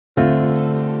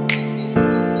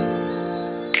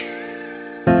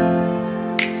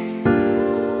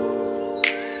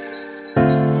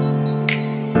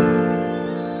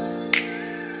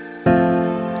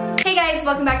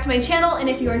my channel, and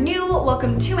if you are new,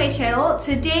 welcome to my channel.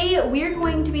 Today we're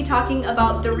going to be talking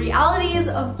about the realities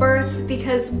of birth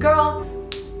because, girl,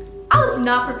 I was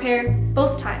not prepared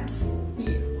both times.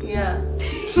 Yeah.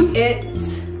 It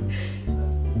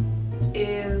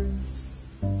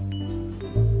is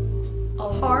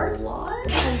a hard? lot.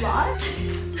 A lot?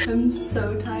 I'm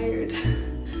so tired.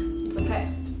 It's okay.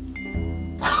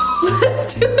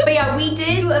 But yeah, we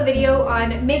did do a video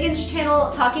on Megan's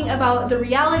channel talking about the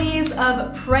realities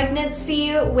of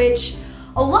pregnancy, which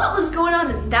a lot was going on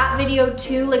in that video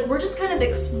too. Like, we're just kind of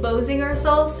exposing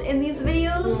ourselves in these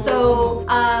videos, so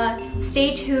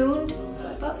stay tuned.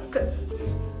 Swipe up. Good.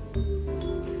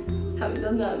 Haven't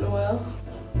done that in a while.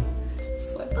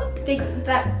 Swipe up.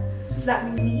 Does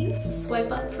that mean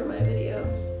Swipe up for my video.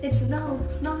 it's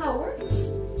not how it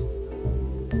works.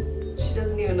 She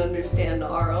doesn't even understand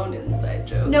our own inside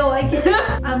joke. No, I get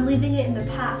it. I'm leaving it in the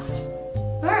past.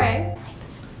 Alright.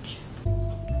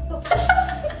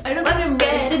 I don't think Let's I'm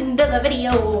get ready. into the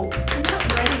video. I'm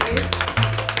not ready.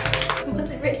 I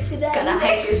wasn't ready for that. Gotta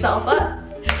hype yourself up.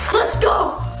 Let's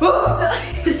go!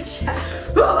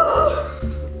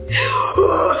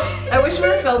 I wish we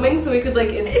were filming so we could like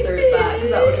insert that because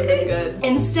that would have been good.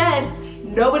 Instead,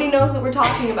 nobody knows what we're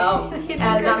talking about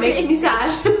and that makes me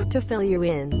sad. To fill you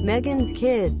in, Megan's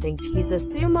kid thinks he's a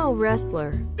sumo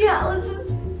wrestler. Yeah, let's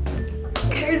just...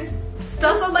 There's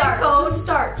stuff Just on my phone.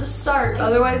 Just start.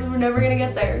 Otherwise we're never gonna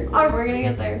get there. We're gonna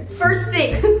get there. First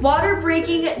thing, water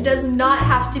breaking does not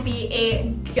have to be a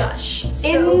gush.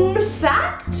 So, In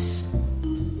fact,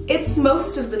 it's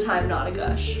most of the time not a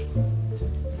gush.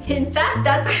 in fact,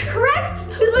 that's correct.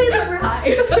 Wait, that we're high.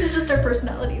 It's just our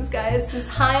personalities, guys. Just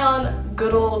high on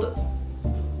good old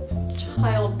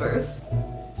childbirth.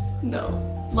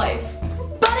 No, life.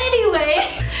 But anyway,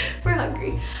 we're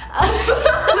hungry.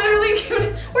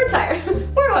 Literally, we're tired.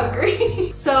 We're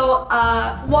hungry. So,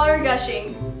 Water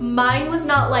gushing. Mine was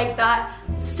not like that.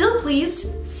 Still pleased,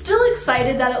 still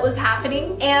excited that it was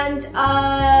happening, and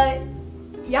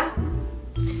yeah.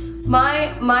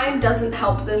 Mine doesn't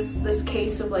help this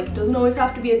case of like, it doesn't always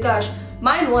have to be a gush.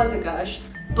 Mine was a gush,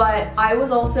 but I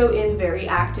was also in very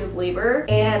active labor,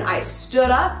 and I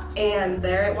stood up, and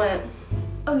there it went.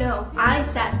 Oh no, I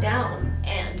sat down,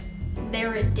 and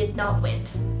there it did not went.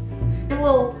 A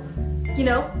little, you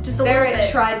know, just a There little bit.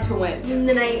 it tried to went. And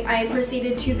then I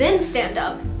proceeded to then stand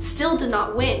up. Still did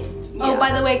not win. Yeah. Oh,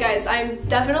 by the way, guys, I'm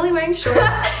definitely wearing shorts.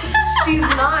 She's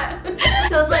not. I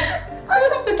was like,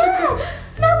 oh my god,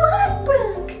 my butt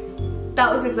broke.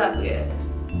 That was exactly it.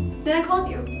 Then I called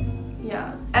you.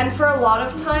 Yeah. And for a lot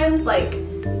of times, like,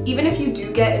 even if you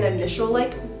do get an initial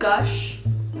like gush,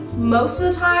 most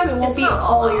of the time it won't It's be not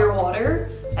all all your water,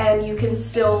 and you can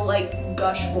still like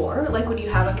gush more. Like when you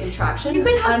have a contraction, You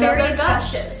can have another various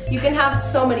gush. gushes. You can have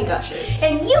so many gushes.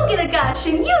 And you get a gush,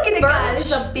 and you get a Birth gush.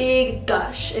 is a big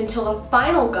gush until the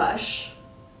final gush,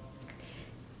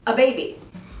 a baby.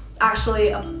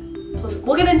 Actually,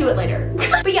 we'll get into it later.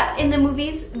 But yeah, in the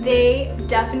movies, they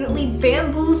definitely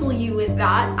bamboozle you with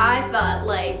that. I thought,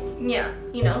 like, yeah,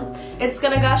 you know. It's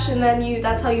gonna gush, and then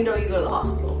that's how you know you go to the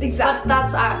hospital. Exactly. But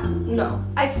that's no.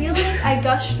 I feel like I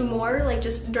gushed more, like,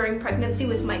 just during pregnancy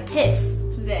with my piss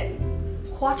than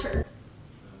water.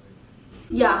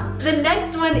 Yeah. The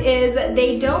next one is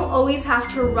they don't always have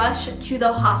to rush to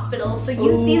the hospital. So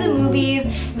you see the movies,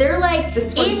 they're like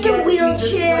This one in the gets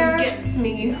wheelchair.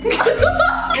 Me, this one gets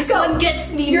me. This one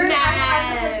gets me You're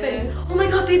mad. Oh my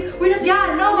god, babe, we're not.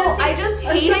 Yeah, no, I just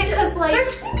hate it because like. Start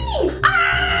screaming!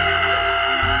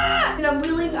 Ah! And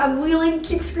I'm wheeling,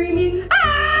 keep screaming.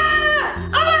 Ah! Oh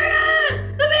my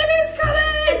god! The baby's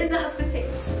coming! And then the husband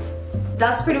faints.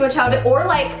 That's pretty much how it. Or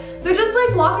like they're just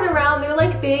like walking around. They're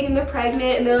like big and they're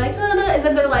pregnant and they're like, oh, no, and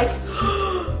then they're like,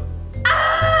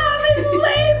 ah, I'm in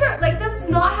labor. Like that's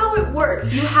not how it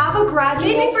works. You have a gradual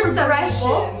Maybe for progression.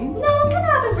 some people. No, it can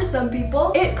happen for some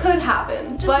people. It could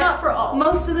happen, Just but not for all.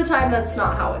 Most of the time, that's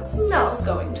not how it's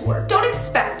going to work. Don't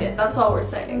expect it. That's all we're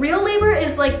saying. Real labor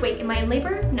is like, wait, am I in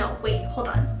labor? No, wait, hold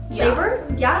on. Yeah. Labor?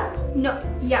 Yeah? No,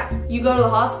 yeah. You go to the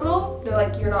hospital, they're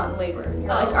like, you're not in labor. And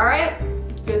you're like, all right,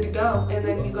 good to go. And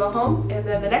then you go home, and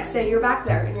then the next day you're back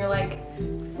there, and you're like,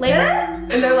 Labor?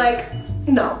 and they're like,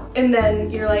 no. And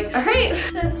then you're like, all right.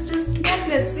 That's just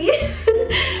pregnancy.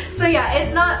 So yeah,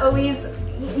 it's not always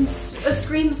a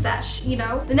scream sesh, you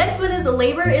know? The next one is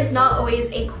labor is not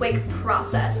always a quick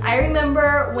process. I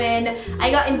remember when I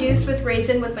got induced with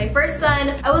Grayson with my first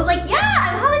son, I was like, yeah,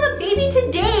 I'm having a baby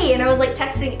today. And I was like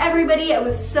texting everybody. I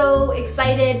was so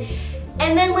excited.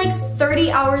 And then like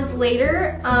 30 hours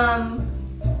later,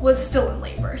 was still in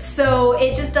labor. So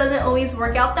it just doesn't always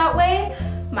work out that way.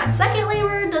 My second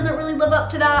labor doesn't really live up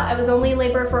to that. I was only in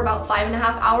labor for about 5.5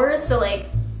 hours, so like,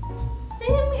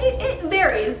 it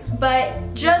varies, but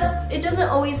it doesn't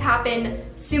always happen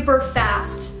super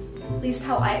fast, at least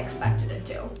how I expected it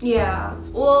to. Yeah,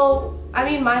 well, I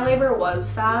mean, my labor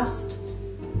was fast,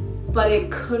 but it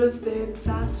could have been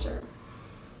faster.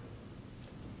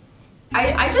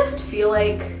 I just feel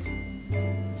like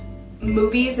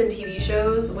movies and TV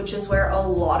shows, which is where a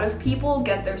lot of people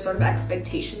get their sort of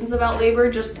expectations about labor,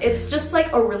 it's just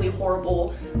like a really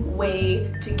horrible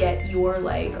way to get your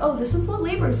like, oh, this is what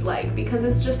labor's like, because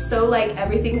it's just so like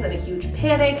everything's in a huge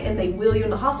panic and they wheel you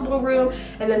in the hospital room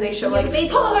and then they show like,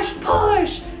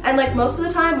 push, and like most of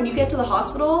the time when you get to the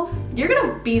hospital, you're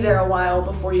gonna be there a while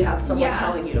before you have someone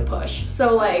telling you to push.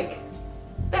 So like,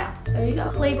 yeah, there you go.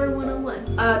 Labor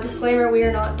 101. Disclaimer, we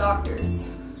are not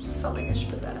doctors. Just felt like I should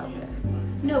put that out there.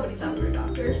 Nobody thought we were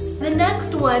doctors. The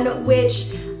next one, which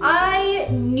I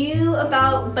knew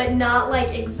about, but not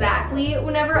like exactly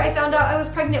whenever I found out I was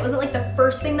pregnant, it wasn't like the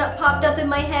first thing that popped up in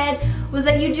my head, was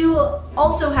that you do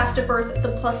also have to birth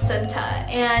the placenta.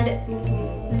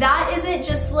 And that isn't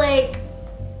just like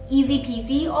easy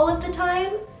peasy all of the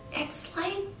time. It's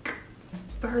like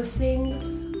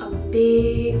birthing a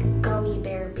big gummy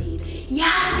bear baby.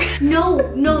 Yeah.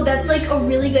 No, that's like a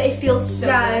really good, it feels so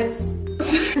good.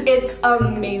 It's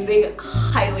amazing,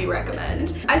 highly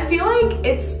recommend. I feel like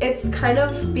it's kind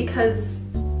of because,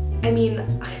 I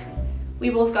mean, we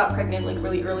both got pregnant like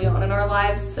really early on in our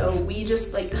lives, so we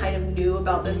just like kind of knew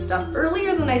about this stuff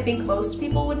earlier than I think most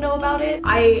people would know about it.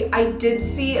 I did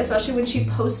see, especially when she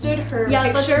posted her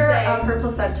picture of her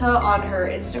placenta on her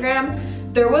Instagram,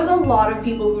 there was a lot of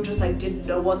people who just like didn't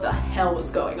know what the hell was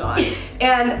going on.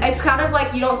 And it's kind of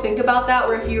like you don't think about that,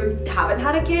 where if you haven't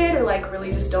had a kid or like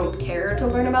really just don't care to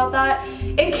learn about that,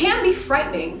 it can be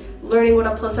frightening learning what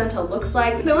a placenta looks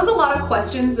like. There was a lot of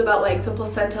questions about like the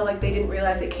placenta, like they didn't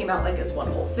realize it came out like as one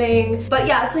whole thing. But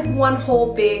yeah, it's like one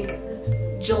whole big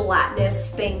gelatinous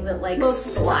thing that like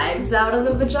slides out of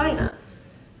the vagina.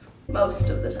 Most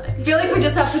of the time. I feel like we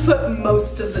just have to put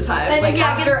most of the time, and like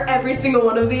after every single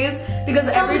one of these, because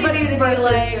everybody's birth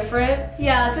is different.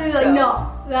 Yeah, so he's like,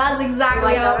 no, that's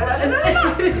exactly how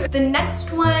it was. The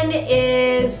next one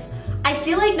is, I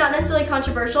feel like not necessarily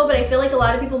controversial, but I feel like a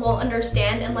lot of people won't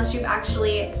understand unless you've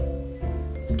actually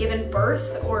given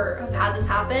birth or have had this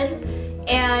happen.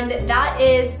 And that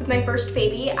is with my first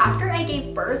baby. After I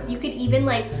gave birth, you could even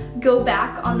like go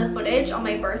back on the footage on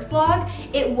my birth vlog.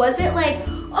 It wasn't like,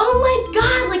 oh my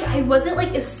god, like I wasn't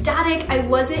like ecstatic, I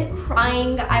wasn't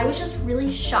crying, I was just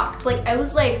really shocked. Like I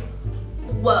was like,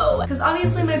 whoa. Because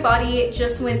obviously my body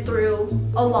just went through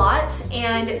a lot,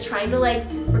 and trying to like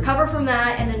recover from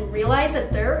that and then realize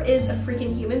that there is a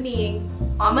freaking human being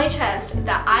on my chest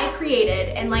that I created,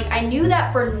 and like I knew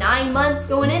that for 9 months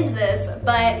going into this,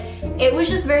 but it was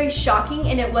just very shocking,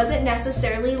 and it wasn't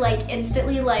necessarily like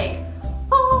instantly like,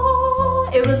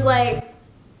 oh, it was like,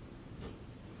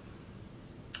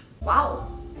 wow.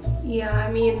 Yeah,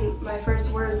 I mean, my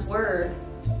first words were,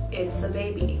 it's a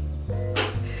baby.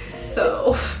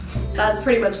 So that's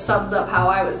pretty much sums up how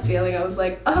I was feeling. I was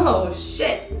like, oh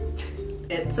shit,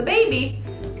 it's a baby.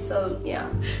 So yeah,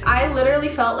 I literally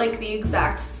felt like the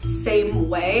exact same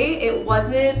way. It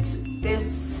wasn't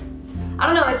this, I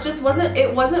don't know,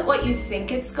 it wasn't what you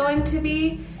think it's going to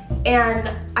be.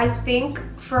 And I think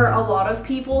for a lot of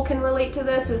people can relate to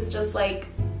this, is just like,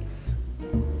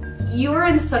 you are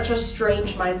in such a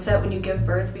strange mindset when you give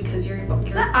birth, because you're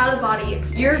it's an out-of-body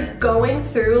experience. You're going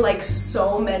through like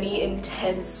so many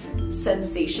intense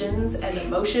sensations and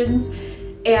emotions,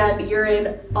 and you're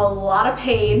in a lot of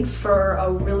pain for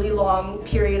a really long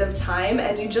period of time,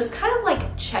 and you just kind of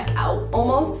like check out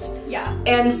almost. Yeah.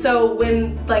 And so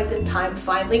when like the time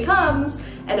finally comes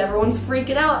and everyone's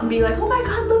freaking out and being like, oh my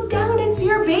god, look down, it's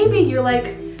your baby, you're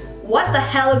like, what the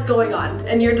hell is going on?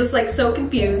 And you're just like so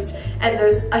confused, and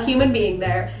there's a human being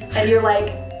there, and you're like,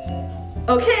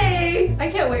 okay, I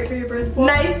can't wait for your birth vlog.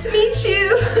 Nice to meet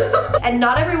you. And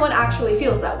not everyone actually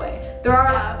feels that way. There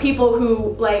are people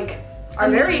who like are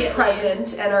very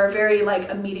present and are very like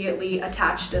immediately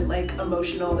attached and like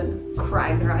emotional and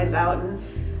crying their eyes out. And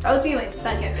I was thinking like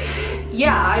second baby.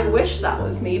 Yeah, I wish that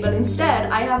was me, but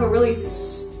instead I have a really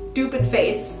stupid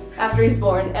face after he's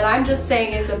born, and I'm just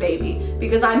saying it's a baby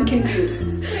because I'm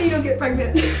confused. You don't get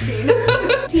pregnant at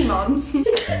 16. Teen moms.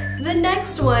 The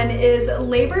next one is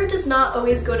labor does not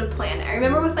always go to plan. I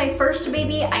remember with my first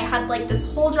baby, I had like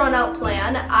this whole drawn out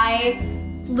plan. I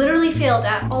literally failed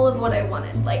at all of what I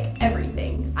wanted, like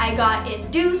everything. I got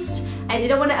induced, I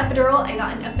didn't want an epidural, I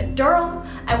got an epidural,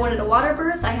 I wanted a water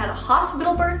birth, I had a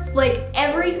hospital birth, like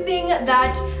everything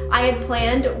that I had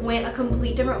planned went a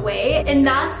complete different way, and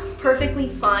that's perfectly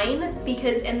fine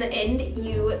because in the end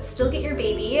you still get your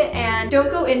baby, and don't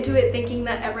go into it thinking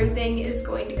that everything is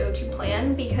going to go to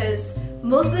plan because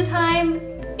most of the time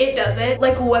it doesn't.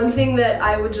 Like one thing that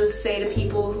I would just say to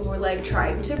people who are like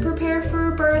trying to prepare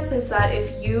for a birth is that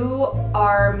if you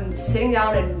are sitting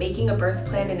down and making a birth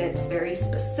plan and it's very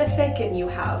specific and you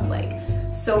have like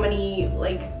so many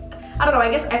like, I don't know, I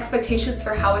guess expectations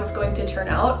for how it's going to turn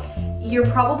out, you're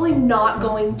probably not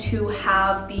going to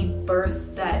have the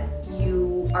birth that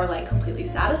you are like completely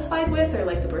satisfied with or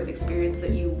like the birth experience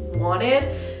that you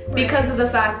wanted because of the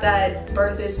fact that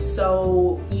birth is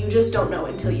so, you just don't know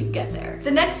until you get there.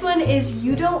 The next one is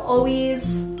you don't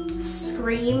always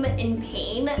scream in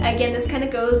pain. Again, this kind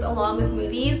of goes along with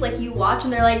movies, like you watch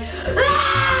and they're like,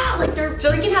 ah! Like they're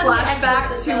just freaking having an flashback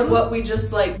exorcism. to what we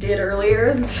just like did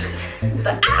earlier.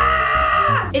 The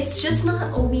ah! It's just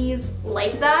not always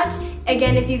like that.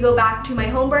 Again, if you go back to my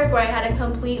home birth where I had a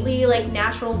completely like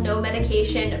natural, no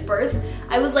medication birth,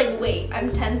 I was like, wait,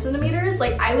 I'm 10 centimeters?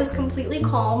 Like I was completely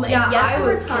calm. And yeah, yes, I there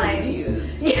was were times.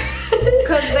 confused.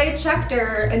 Because they checked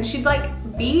her and she'd like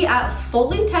be at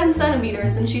fully 10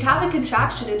 centimeters and she'd have a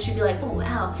contraction and she'd be like, oh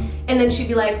wow. And then she'd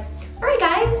be like, all right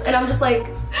guys. And I'm just like,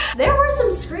 there were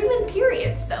some screaming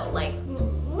periods though. Like,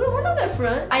 we're not that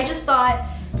front. I just thought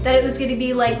that it was gonna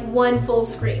be like one full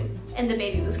scream and the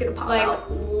baby was gonna pop out.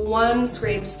 One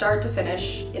scream, start to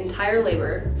finish, entire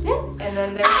labor. Yeah. And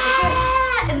then there's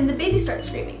ah! And then the baby starts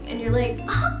screaming and you're like,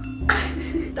 ah.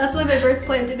 That's why my birth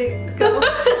plan didn't go.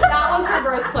 That was her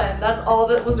birth plan. That's all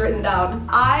that was written down.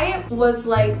 I was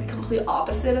like the complete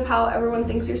opposite of how everyone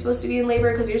thinks you're supposed to be in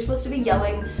labor, because you're supposed to be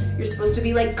yelling, you're supposed to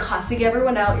be like cussing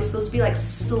everyone out, you're supposed to be like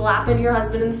slapping your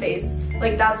husband in the face.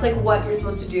 Like that's like what you're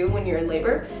supposed to do when you're in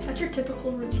labor. That's your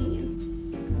typical routine.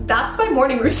 That's my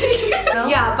morning routine. No?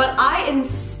 Yeah, but I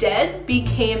instead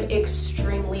became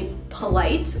extremely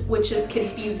polite, which is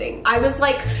confusing. I was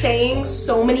like saying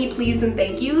so many please and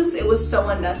thank yous. It was so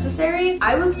unnecessary.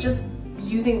 I was just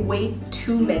using way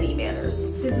too many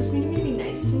manners. Does this mean you're gonna be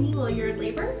nice to me while you're in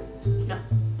labor? No.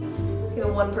 You're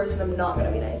the one person I'm not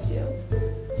gonna be nice to.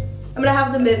 I'm gonna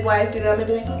have the midwife do that. I'm gonna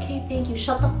be like, okay, thank you.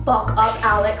 Shut the fuck up,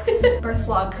 Alex. Birth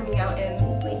vlog coming out in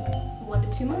like 1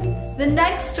 to 2 months. The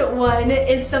next one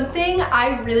is something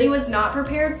I really was not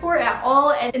prepared for at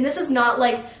all, and this is not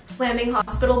like slamming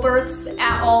hospital births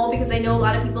at all, because I know a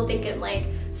lot of people think I'm like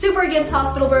super against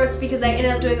hospital births because I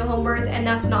ended up doing a home birth, and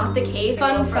that's not the case.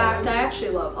 Fun fact, I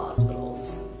actually love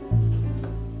hospitals.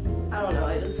 I don't know,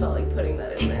 I just felt like putting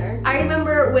that in there. I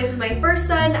remember with my first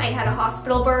son, I had a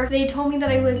hospital birth. They told me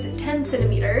that I was 10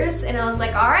 centimeters, and I was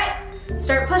like, all right,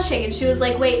 start pushing. And she was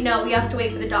like, wait, no, we have to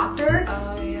wait for the doctor.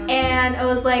 Oh, yeah. And I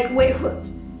was like, wait,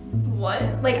 what?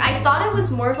 Like, I thought it was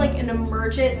more of like an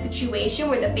emergent situation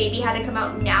where the baby had to come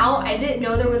out now. I didn't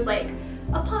know there was like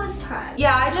a pause time.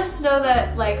 Yeah, I just know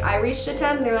that like I reached a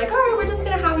 10 and they were like, all right, we're just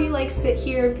gonna have you like sit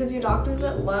here because your doctor's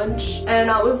at lunch. And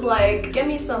I was like, give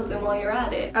me something while you're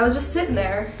at it. I was just sitting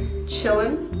there,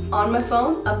 chilling on my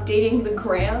phone, updating the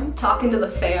gram, talking to the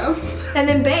fam. And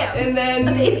then bam. And then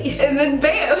a baby. And then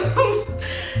bam.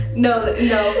 No,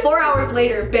 4 hours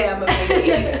later, bam, a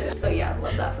baby. So yeah,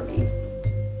 love that for me.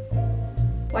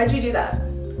 Why'd you do that?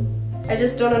 I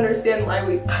just don't understand why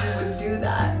you would do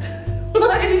that.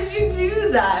 Why did you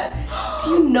do that?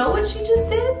 Do you know what she just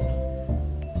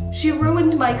did? She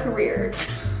ruined my career.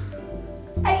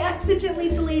 I accidentally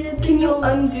deleted the Can you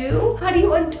notes. undo? How do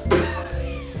you undo?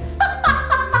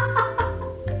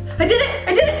 I did it!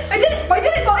 I did it! I did it! I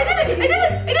did it! I did it! I did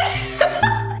it! I did it!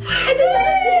 I did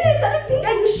it! Is that a thing?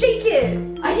 Yeah, you shake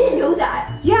it. I didn't know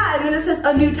that. Yeah, and then it says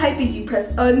undo typing. You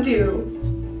press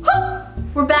undo. Huh.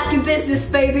 We're back in business,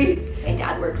 baby. My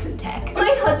dad works in tech.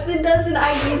 My husband does, and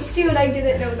I used to, and I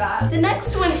didn't know that. The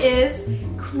next one is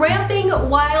cramping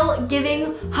while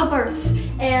giving a birth.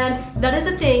 And that is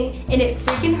a thing, and it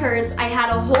freaking hurts. I had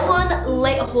a whole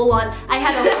leg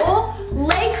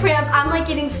cramp. I'm like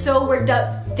getting so worked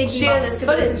up thinking about this because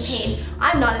I was in pain.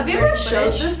 I'm not Have you ever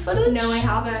showed this footage? No, I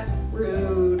haven't.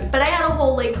 Rude. But I had a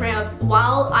whole leg cramp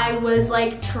while I was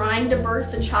like trying to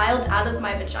birth the child out of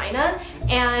my vagina,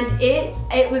 and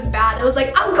it was bad. It was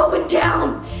like, I'm going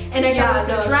down, and I thought I was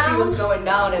gonna drown. She was going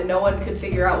down, and no one could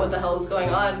figure out what the hell was going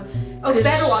on. Oh, because I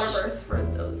had a water birth for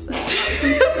those that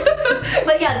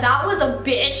But yeah, that was a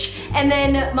bitch. And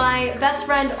then my best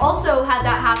friend also had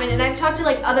that happen, and I've talked to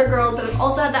like other girls that have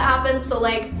also had that happen, so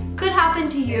like, could happen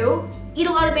to you. eat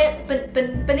a lot of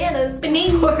bananas.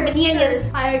 Bananas.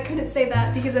 I couldn't say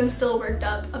that because I'm still worked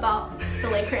up about the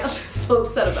leg cramps. So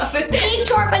upset about it. Eat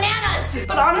your bananas.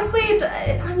 But honestly,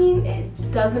 I mean,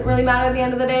 it doesn't really matter at the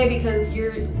end of the day because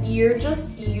you're just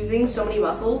using so many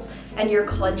muscles and you're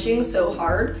clenching so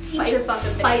hard. Eat your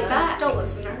fucking bananas. Fight back. Don't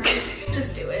listen to her.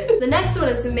 Just do it. The next one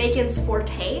is Megan's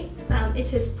forte.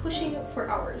 It is pushing for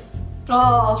hours.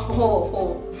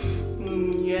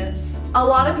 Yes. A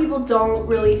lot of people don't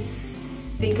really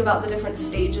think about the different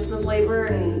stages of labor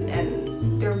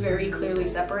and they're very clearly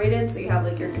separated. So you have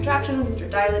like your contractions, which are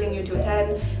dilating you to a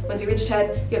 10. Once you reach a 10,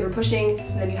 you have your pushing,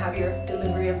 and then you have your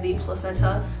delivery of the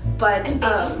placenta. But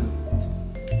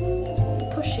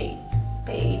pushing,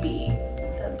 baby,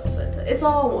 and placenta. It's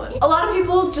all one. A lot of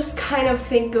people just kind of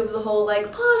think of the whole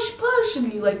like push,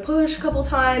 and you like push a couple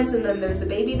times and then there's a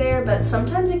baby there, but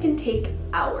sometimes it can take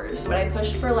hours. But I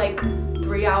pushed for like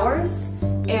 3 hours,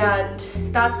 and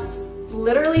that's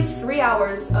literally 3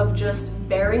 hours of just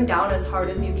bearing down as hard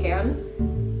as you can.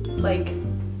 Like,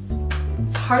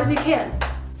 as hard as you can.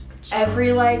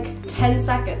 Every like 10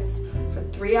 seconds for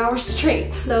 3 hours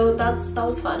straight. So that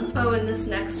was fun. Oh, and this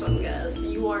next one, guys,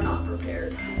 you are not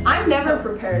prepared. I'm never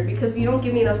prepared because you don't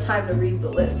give me enough time to read the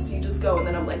list. You just go and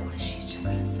then I'm like, what is she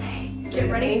gonna say? Get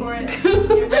ready for it.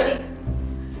 Get ready.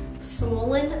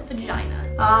 Swollen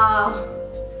vagina. Ah,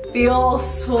 the old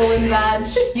swollen vag.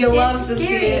 You love to see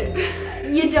it.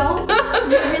 You don't.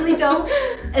 You really don't.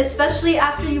 Especially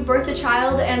after you birth a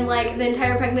child and like the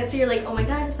entire pregnancy, you're like, oh my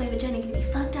god, is my vagina gonna be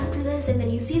fucked after this? And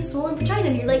then you see a swollen vagina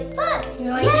and you're like, fuck.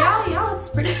 You're like, yeah, it's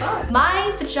pretty fun.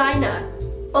 My vagina,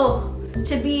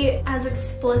 to be as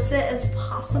explicit as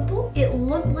possible, it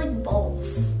looked like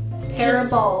balls. Pair of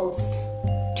balls.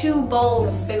 2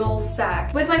 balls. Big old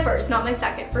sack. With my first, not my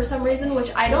second, for some reason,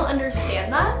 which I don't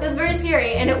understand that. It was very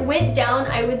scary, and it went down,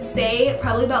 I would say,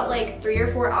 probably about like 3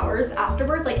 or 4 hours after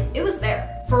birth. Like, it was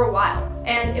there for a while,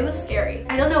 and it was scary.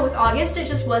 I don't know, with August, it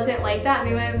just wasn't like that.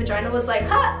 Maybe my vagina was like,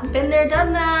 ha, been there,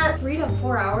 done that. 3 to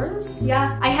 4 hours?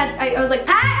 Yeah, I was like,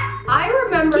 ah! I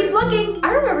remember, keep looking.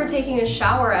 I remember taking a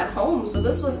shower at home, so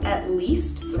this was at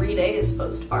least 3 days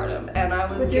postpartum, and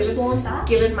I was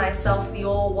giving myself the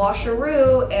old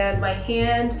washeroo, and my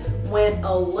hand went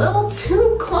a little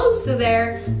too close to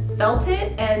there, felt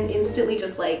it, and instantly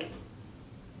just like,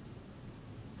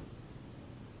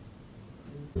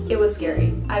 it was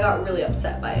scary. I got really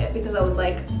upset by it because I was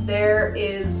like, there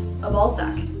is a ball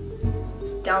sack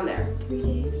down there. 3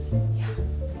 days. Yeah.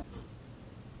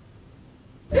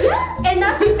 And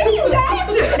that's the video,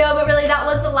 guys. No, but really, that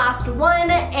was the last one.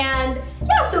 And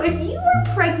yeah, so if you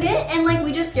were pregnant and like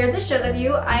we just scared the shit out of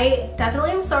you, I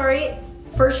definitely am sorry.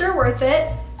 For sure worth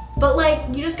it. But like,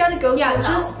 you just gotta go through hell.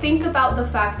 Just think about the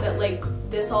fact that like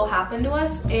this all happened to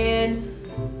us and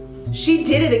she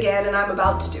did it again and I'm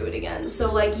about to do it again.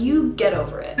 So like, you get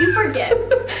over it. You forget.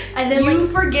 And then you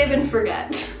forgive and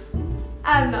forget.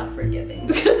 I'm not forgiving.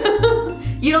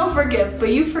 You don't forgive, but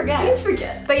you forget. You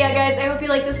forget. But yeah, guys, I hope you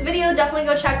like this video. Definitely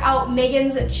go check out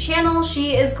Megan's channel.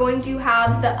 She is going to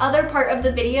have the other part of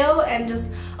the video and just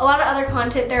a lot of other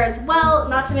content there as well.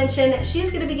 Not to mention,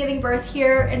 she's gonna be giving birth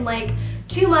here in like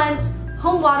 2 months.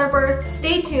 Home water birth.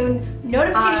 Stay tuned.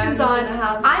 Notifications on.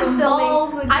 I'm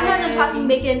filming. I'm not done talking,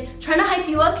 Megan. Trying to hype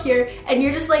you up here, and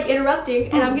you're just like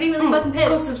interrupting, and I'm getting really fucking pissed.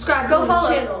 Go subscribe. Go follow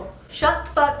the channel. Shut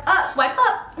the fuck up. Swipe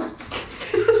up.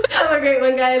 Have a great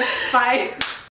one, guys. Bye.